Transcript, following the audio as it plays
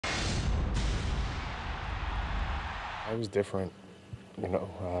It was different,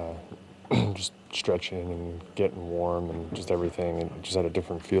 just stretching and getting warm and just everything, and it just had a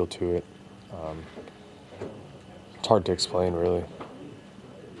different feel to it. Um, it's hard to explain, really.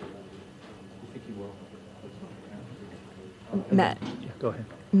 Matt, Yeah, go ahead.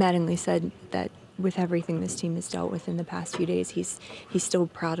 Mattingly said that with everything this team has dealt with in the past few days, he's still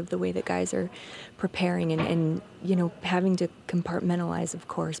proud of the way that guys are preparing and having to compartmentalize, of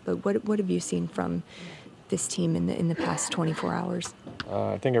course. But what have you seen from this team in the past 24 hours?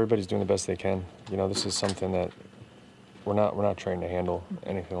 I think everybody's doing the best they can. This is something that we're not trained to handle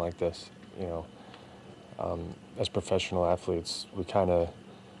anything like this. As professional athletes, we kind of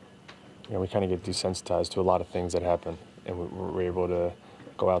get desensitized to a lot of things that happen, and we're able to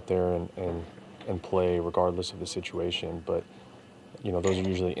go out there and play regardless of the situation. But those are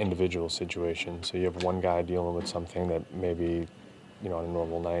usually individual situations. So you have one guy dealing with something that maybe on a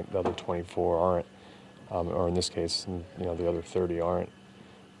normal night the other 24 aren't, or in this case the other 30 aren't.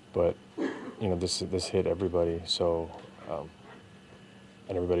 But this hit everybody. So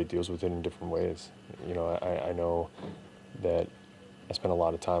and everybody deals with it in different ways. I know that I spent a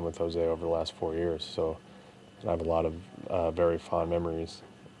lot of time with Jose over the last 4 years, so I have a lot of very fond memories.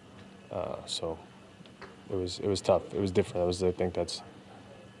 So it was tough. It was different. I think that's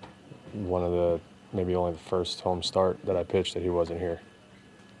one of the maybe only the first home start that I pitched that he wasn't here,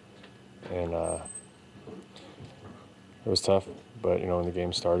 and it was tough. But when the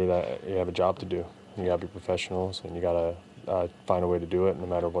game started, you have a job to do. You gotta be professionals, and you gotta find a way to do it, no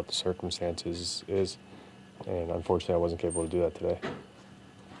matter what the circumstances is. And unfortunately, I wasn't capable to do that today.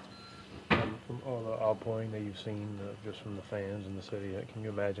 From all the outpouring that you've seen just from the fans in the city, can you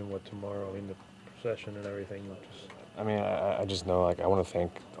imagine what tomorrow in the procession and everything? I just know, I want to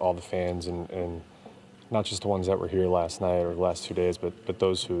thank all the fans and not just the ones that were here last night or the last 2 days, but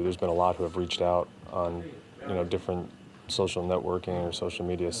those there's been a lot who have reached out on, different social networking or social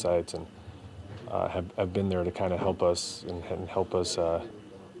media sites and have been there to kind of help us and help us,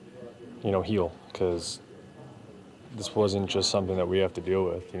 heal, because this wasn't just something that we have to deal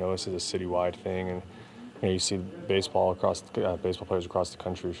with. This is a citywide thing, and you see baseball players across the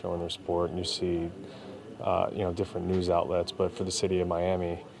country showing their sport, and you see different news outlets. But for the city of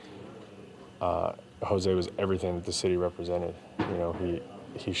Miami, Jose was everything that the city represented.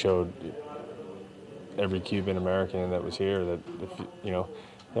 He showed every Cuban American that was here that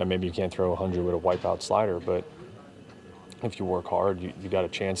if maybe you can't throw 100 with a wipeout slider, but if you work hard, you got a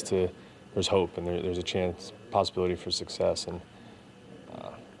chance to. There's hope, and there's a possibility for success, and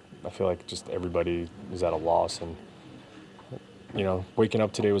I feel like just everybody is at a loss. And waking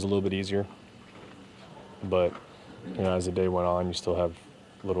up today was a little bit easier, but as the day went on, you still have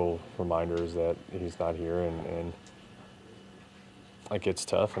little reminders that he's not here, and it gets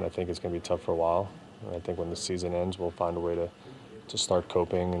tough, and I think it's going to be tough for a while. And I think when the season ends, we'll find a way to start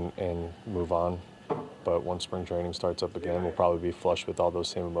coping and move on. But once spring training starts up again, we'll probably be flushed with all those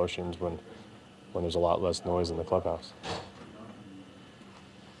same emotions when there's a lot less noise in the clubhouse.